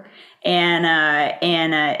were. And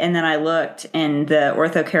then I looked, and the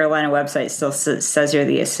Ortho Carolina website still says you're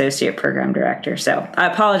the associate program director. So I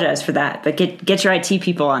apologize for that, but get your IT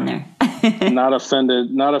people on there. Not offended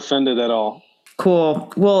at all.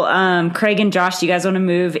 Cool. Well, Craig and Josh, do you guys want to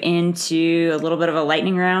move into a little bit of a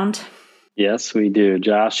lightning round? Yes, we do.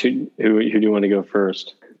 Josh, who do you want to go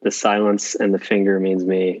first? The silence and the finger means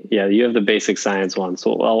me. Yeah, you have the basic science one,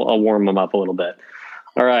 so I'll warm them up a little bit.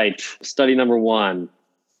 All right, study number 1.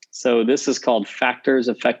 So this is called Factors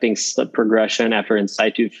Affecting Slip Progression After In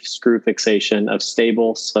Situ Screw Fixation of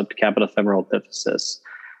Stable Slipped Capitofemoral Epiphysis.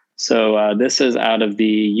 So this is out of the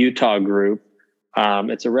Utah group.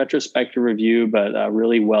 It's a retrospective review, but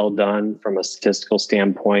really well done from a statistical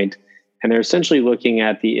standpoint. And they're essentially looking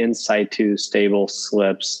at the in situ stable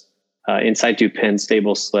slips, in situ pin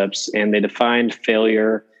stable slips, and they defined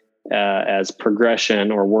failure as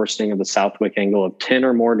progression or worsening of the Southwick angle of 10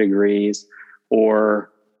 or more degrees,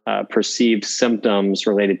 or perceived symptoms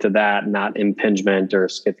related to that, not impingement or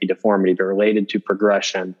skiffy deformity, but related to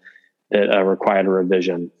progression that required a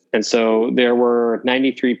revision. And so there were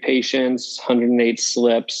 93 patients, 108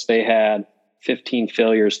 slips. They had 15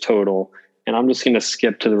 failures total. And I'm just going to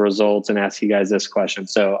skip to the results and ask you guys this question.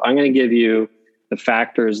 So I'm going to give you the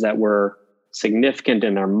factors that were significant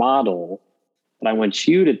in our model, but I want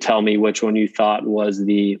you to tell me which one you thought was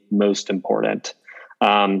the most important.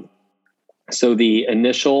 So the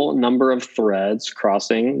initial number of threads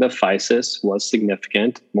crossing the physis was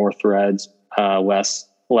significant. More threads, less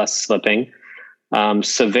slipping.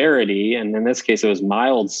 Severity, and in this case, it was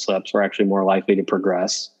mild slips were actually more likely to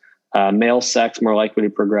progress. Male sex more likely to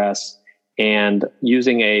progress. And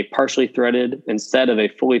using a partially threaded instead of a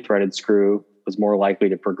fully threaded screw was more likely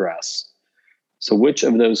to progress. So which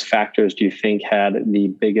of those factors do you think had the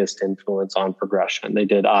biggest influence on progression? They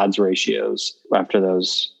did odds ratios after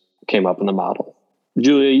those came up in the model.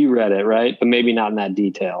 Julia, you read it, right? But maybe not in that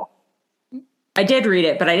detail. I did read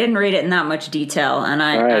it, but I didn't read it in that much detail. And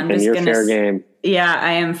I'm just going to... fair game. Yeah,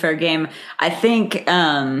 I am fair game. I think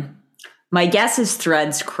my guess is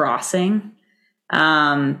threads crossing.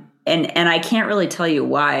 And I can't really tell you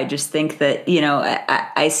why. I just think that,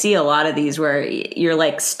 I see a lot of these where you're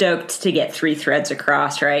like stoked to get 3 threads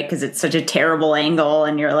across, right? Because it's such a terrible angle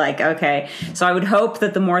and you're like, okay. So I would hope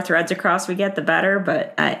that the more threads across we get, the better,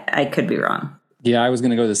 but I could be wrong. Yeah, I was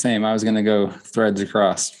going to go the same. I was going to go threads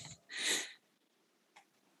across.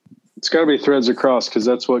 It's got to be threads across, because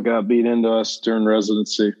that's what got beat into us during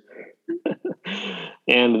residency.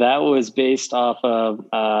 And that was based off of,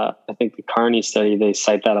 I think the Carney study, they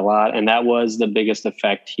cite that a lot. And that was the biggest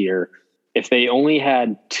effect here. If they only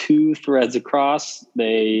had 2 threads across,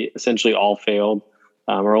 they essentially all failed,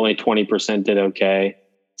 or only 20% did okay.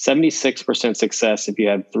 76% success if you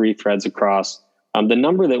had 3 threads across. The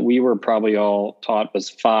number that we were probably all taught was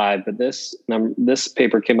 5, but this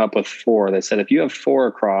paper came up with 4. They said if you have 4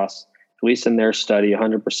 across, at least in their study,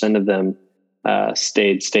 100% of them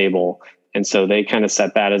stayed stable. And so they kind of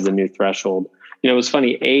set that as a new threshold. It was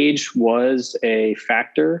funny. Age was a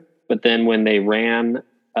factor, but then when they ran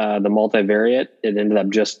the multivariate, it ended up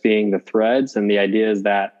just being the threads. And the idea is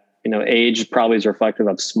that, age probably is reflective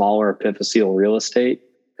of smaller epiphyseal real estate.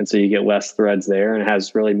 And so you get less threads there, and it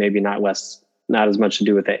has really maybe not as much to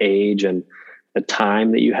do with the age and the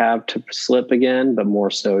time that you have to slip again, but more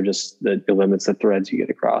so just the limits the threads you get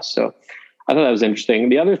across. So I thought that was interesting.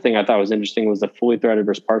 The other thing I thought was interesting was the fully threaded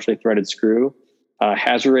versus partially threaded screw.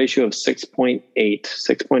 Hazard ratio of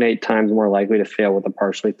 6.8 times more likely to fail with a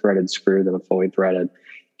partially threaded screw than a fully threaded.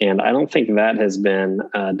 And I don't think that has been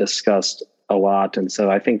discussed a lot. And so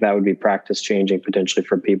I think that would be practice changing potentially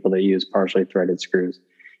for people that use partially threaded screws.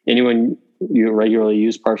 Anyone you regularly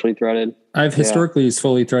use partially threaded? I've historically used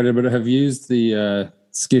fully threaded, but I have used the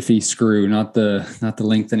Skiffy screw, not the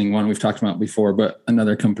lengthening one we've talked about before, but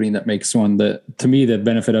another company that makes one that, to me, the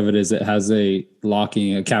benefit of it is it has a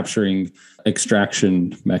capturing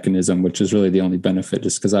extraction mechanism, which is really the only benefit,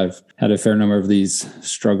 just because I've had a fair number of these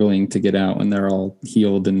struggling to get out when they're all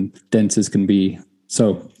healed and dense as can be.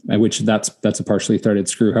 So, which that's a partially threaded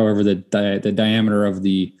screw. However, the diameter of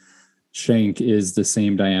the shank is the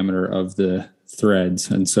same diameter of the threads.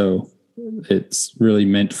 And so it's really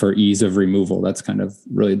meant for ease of removal. That's kind of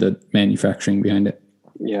really the manufacturing behind it.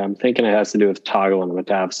 Yeah, I'm thinking it has to do with toggle and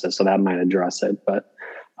metaphysis, so that might address it. But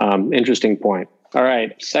interesting point. All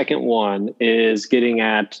right, second one is getting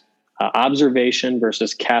at observation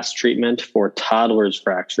versus cast treatment for toddlers'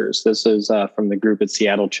 fractures. This is from the group at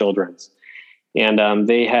Seattle Children's. And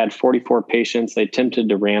they had 44 patients. They attempted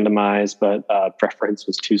to randomize, but preference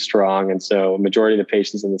was too strong. And so a majority of the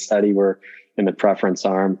patients in the study were in the preference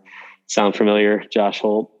arm. Sound familiar, Josh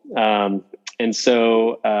Holt? And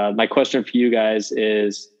so my question for you guys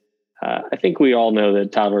is, I think we all know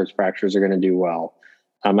that toddlers' fractures are going to do well.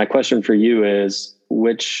 My question for you is,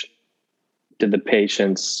 which did the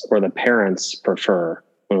patients or the parents prefer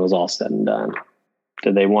when it was all said and done?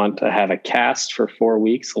 Did they want to have a cast for 4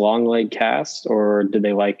 weeks, long leg cast, or did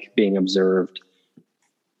they like being observed?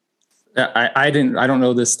 I don't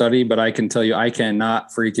know this study, but I can tell you, I cannot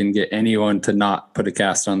freaking get anyone to not put a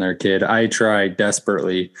cast on their kid. I try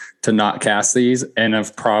desperately to not cast these, and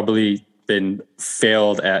I've probably been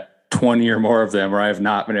failed at 20 or more of them where I have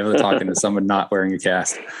not been able to talk into someone not wearing a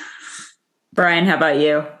cast. Brian, how about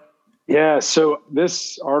you? Yeah, so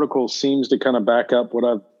this article seems to kind of back up what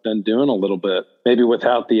I've been doing a little bit, maybe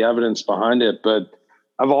without the evidence behind it, but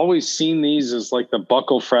I've always seen these as like the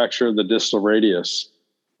buccal fracture of the distal radius.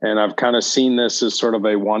 And I've kind of seen this as sort of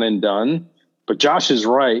a one and done, but Josh is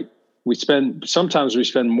right. Sometimes we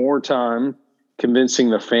spend more time convincing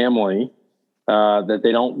the family that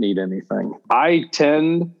they don't need anything. I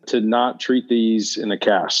tend to not treat these in a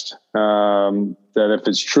cast, that if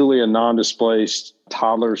it's truly a non-displaced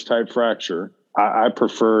toddler's type fracture, I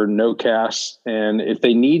prefer no cast. And if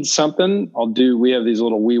they need something, we have these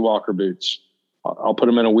little Wee Walker boots. I'll put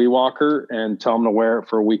them in a Wee Walker and tell them to wear it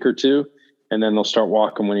for a week or two. And then they'll start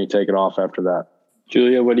walking when you take it off after that.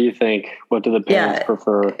 Julia, what do you think? What do the parents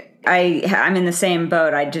prefer? I'm in the same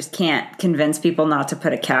boat. I just can't convince people not to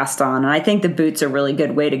put a cast on. And I think the boot's a really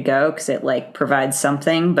good way to go because it provides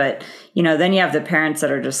something. But, then you have the parents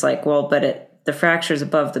that are just like, well, but the fracture's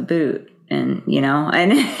above the boot. And,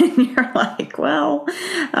 and you're like, well,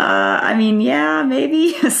 yeah,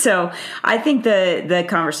 maybe. So I think the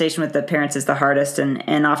conversation with the parents is the hardest.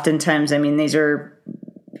 And oftentimes, these are,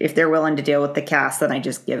 if they're willing to deal with the cast, then I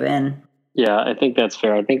just give in. Yeah, I think that's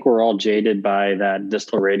fair. I think we're all jaded by that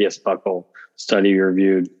distal radius buckle study we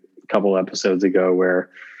reviewed a couple episodes ago, where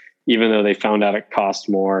even though they found out it cost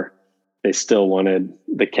more, they still wanted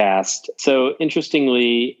the cast. So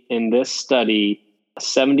interestingly, in this study,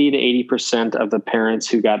 70 to 80% of the parents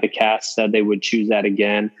who got the cast said they would choose that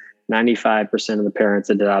again. 95% of the parents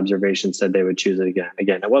that did observation said they would choose it again.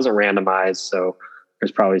 Again, it wasn't randomized, so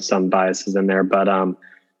there's probably some biases in there, but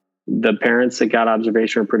the parents that got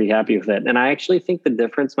observation were pretty happy with it. And I actually think the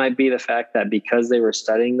difference might be the fact that because they were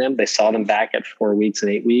studying them, they saw them back at 4 weeks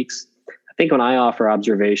and 8 weeks. I think when I offer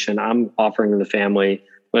observation, I'm offering to the family,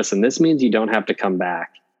 listen, this means you don't have to come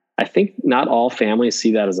back. I think not all families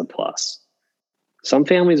see that as a plus. Some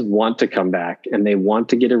families want to come back and they want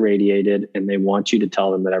to get irradiated and they want you to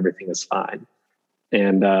tell them that everything is fine.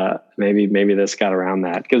 And maybe this got around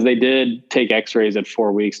that because they did take x-rays at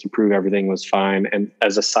 4 weeks to prove everything was fine. And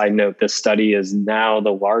as a side note, this study is now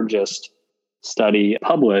the largest study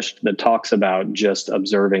published that talks about just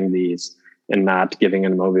observing these and not giving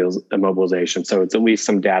an immobilization. So it's at least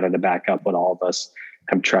some data to back up what all of us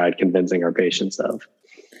have tried convincing our patients of.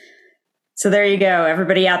 So there you go.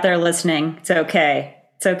 Everybody out there listening, it's okay.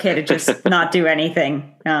 It's okay to just not do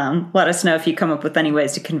anything. Let us know if you come up with any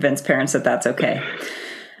ways to convince parents that that's okay.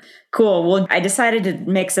 Cool. Well, I decided to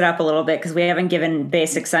mix it up a little bit because we haven't given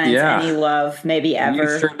basic science any love, maybe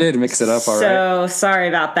ever. You sure did mix it up, all right. So sorry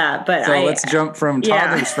about that. But let's jump from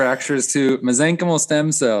toddler's fractures to mesenchymal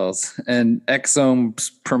stem cells and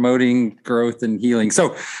exomes promoting growth and healing.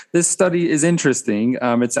 So this study is interesting.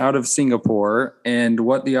 It's out of Singapore. And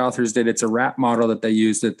what the authors did, it's a rat model that they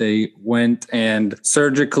used, that they went and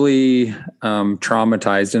surgically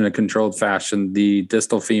traumatized in a controlled fashion the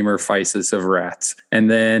distal femur physis of rats. And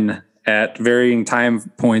then at varying time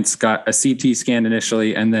points, got a CT scan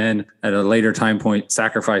initially, and then at a later time point,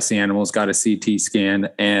 sacrificed the animals, got a CT scan,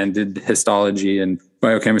 and did histology and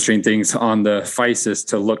biochemistry and things on the physis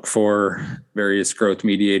to look for various growth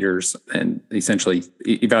mediators and essentially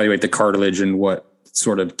evaluate the cartilage and what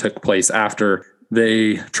sort of took place after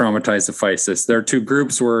they traumatized the physis. There are two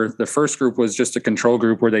groups where the first group was just a control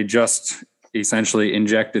group where they just essentially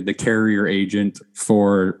injected the carrier agent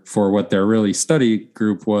for what their really study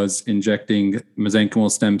group was, injecting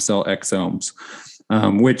mesenchymal stem cell exomes,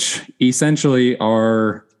 which essentially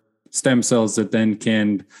are stem cells that then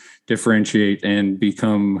can differentiate and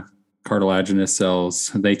become cartilaginous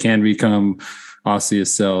cells. They can become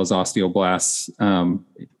osseous cells, osteoblasts,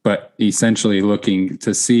 but essentially looking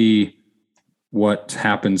to see what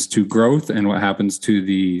happens to growth and what happens to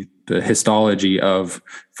the histology of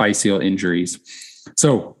physeal injuries.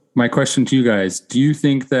 So my question to you guys, do you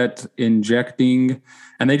think that injecting,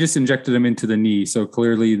 and they just injected them into the knee, so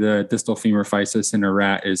clearly the distal femur physis in a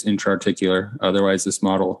rat is intra-articular, otherwise this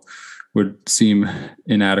model would seem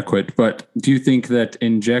inadequate, but do you think that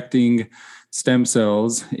injecting stem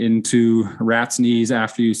cells into rats' knees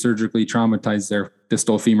after you surgically traumatize their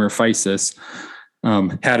distal femur physis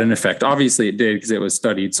had an effect? Obviously it did because it was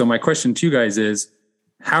studied. So my question to you guys is,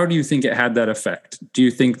 how do you think it had that effect? Do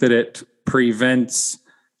you think that it prevents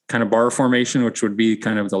kind of bar formation, which would be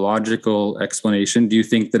kind of the logical explanation? Do you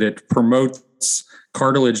think that it promotes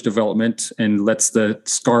cartilage development and lets the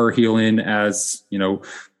scar heal in as,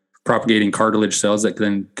 propagating cartilage cells that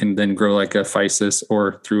can then grow like a physis,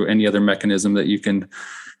 or through any other mechanism that you can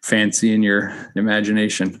fancy in your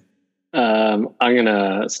imagination? I'm going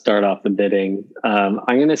to start off the bidding. I'm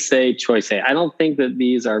going to say choice A. I don't think that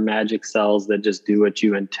these are magic cells that just do what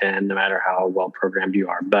you intend, no matter how well programmed you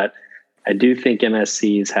are. But I do think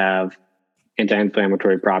MSCs have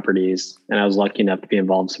anti-inflammatory properties. And I was lucky enough to be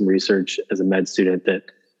involved in some research as a med student that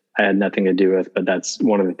I had nothing to do with, but that's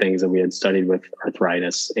one of the things that we had studied with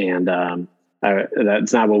arthritis. And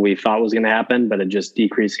that's not what we thought was going to happen, but it just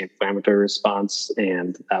decreased the inflammatory response.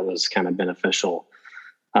 And that was kind of beneficial.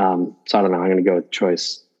 So I don't know. I'm going to go with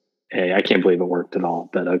choice A. I can't believe it worked at all,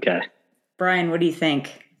 but okay. Brian, what do you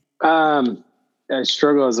think? I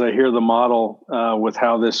struggle as I hear the model with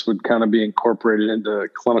how this would kind of be incorporated into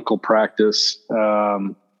clinical practice.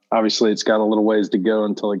 Obviously, it's got a little ways to go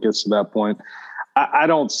until it gets to that point. I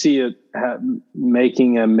don't see it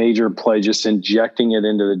making a major play, just injecting it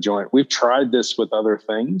into the joint. We've tried this with other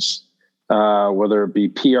things, whether it be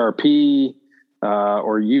PRP,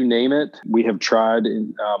 or you name it. We have tried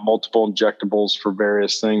multiple injectables for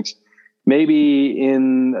various things. Maybe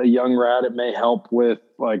in a young rat, it may help with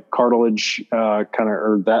like cartilage or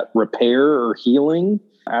that repair or healing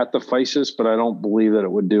at the physis, but I don't believe that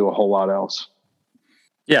it would do a whole lot else.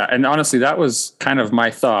 Yeah. And honestly, that was kind of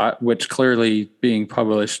my thought, which clearly being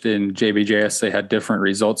published in JBJS, they had different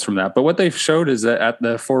results from that. But what they've showed is that at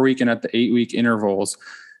the 4-week and at the 8-week intervals,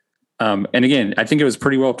 and again, I think it was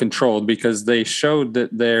pretty well controlled because they showed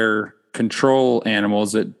that their control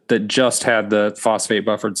animals that just had the phosphate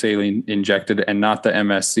buffered saline injected and not the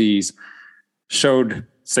MSCs showed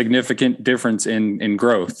significant difference in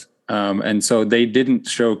growth. And so they didn't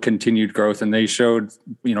show continued growth, and they showed,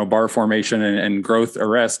 bar formation and growth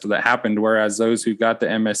arrest that happened. Whereas those who got the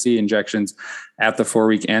MSC injections at the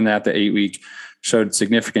 4-week and at the 8-week showed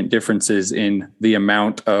significant differences in the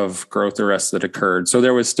amount of growth arrest that occurred. So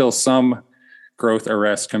there was still some growth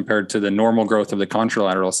arrest compared to the normal growth of the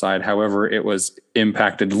contralateral side. However, it was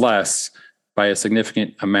impacted less by a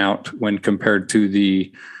significant amount when compared to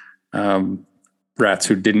the rats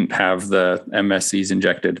who didn't have the MSCs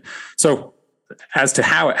injected. So as to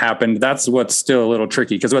how it happened, that's what's still a little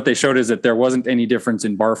tricky, because what they showed is that there wasn't any difference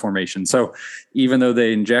in bar formation. So even though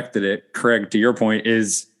they injected it, Craig, to your point,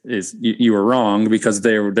 is you were wrong, because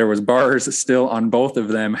there was bars still on both of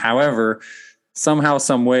them. However, somehow,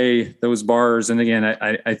 some way, those bars, and again,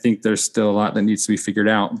 I think there's still a lot that needs to be figured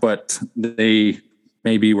out, but they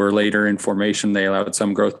maybe were later in formation. They allowed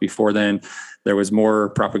some growth before then. There was more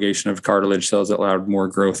propagation of cartilage cells that allowed more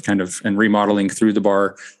growth kind of and remodeling through the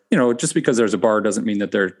bar. Just because there's a bar doesn't mean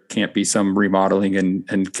that there can't be some remodeling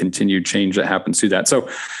and continued change that happens through that. So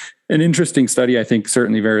an interesting study, I think,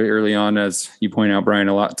 certainly very early on, as you point out, Brian,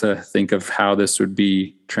 a lot to think of how this would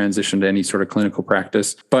be transitioned to any sort of clinical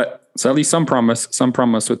practice. But so at least some promise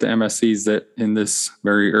with the MSCs that in this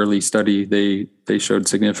very early study, they showed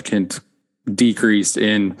significant decrease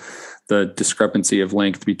in the discrepancy of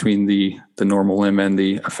length between the normal limb and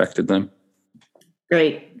the affected limb.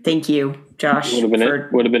 Great. Thank you, Josh. Would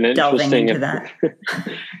have been interesting into that.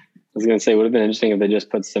 I was going to say, would have been interesting if they just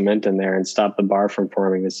put cement in there and stopped the bar from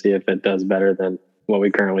forming to see if it does better than what we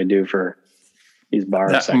currently do for these bar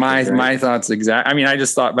sections. My thoughts exact. I mean, I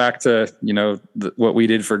just thought back to, what we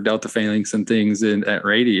did for delta phalanx and things at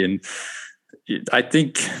Rady, and I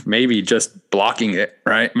think maybe just blocking it,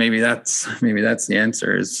 right? Maybe that's the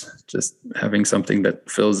answer, is just having something that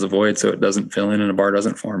fills the void so it doesn't fill in and a bar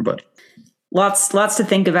doesn't form. But lots to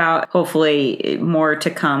think about. Hopefully more to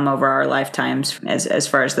come over our lifetimes as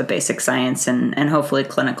far as the basic science and hopefully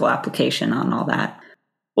clinical application on all that.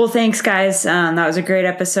 Well, thanks, guys. That was a great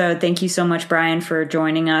episode. Thank you so much, Brian, for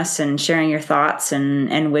joining us and sharing your thoughts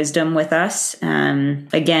and wisdom with us.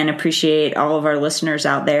 Again, appreciate all of our listeners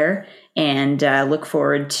out there, and look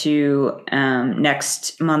forward to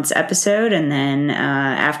next month's episode. And then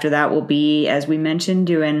after that, we'll be, as we mentioned,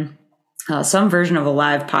 doing some version of a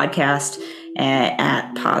live podcast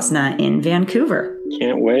at POSNA in Vancouver.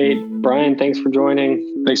 Can't wait. Brian, thanks for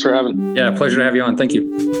joining. Thanks for having me. Yeah, pleasure to have you on. Thank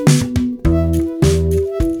you.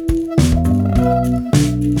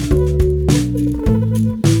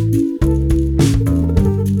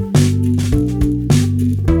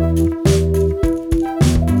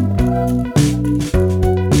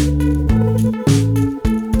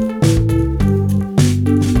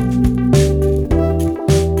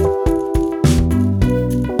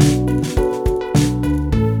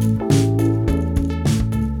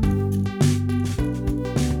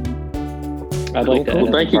 I'd like to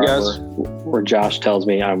well, thank you, guys. Where Josh tells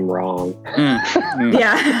me I'm wrong.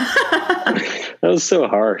 Yeah. That was so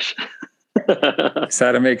harsh. Just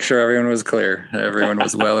had to make sure everyone was clear. Everyone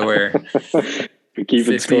was well aware. Keep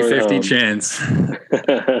 50-50 chance.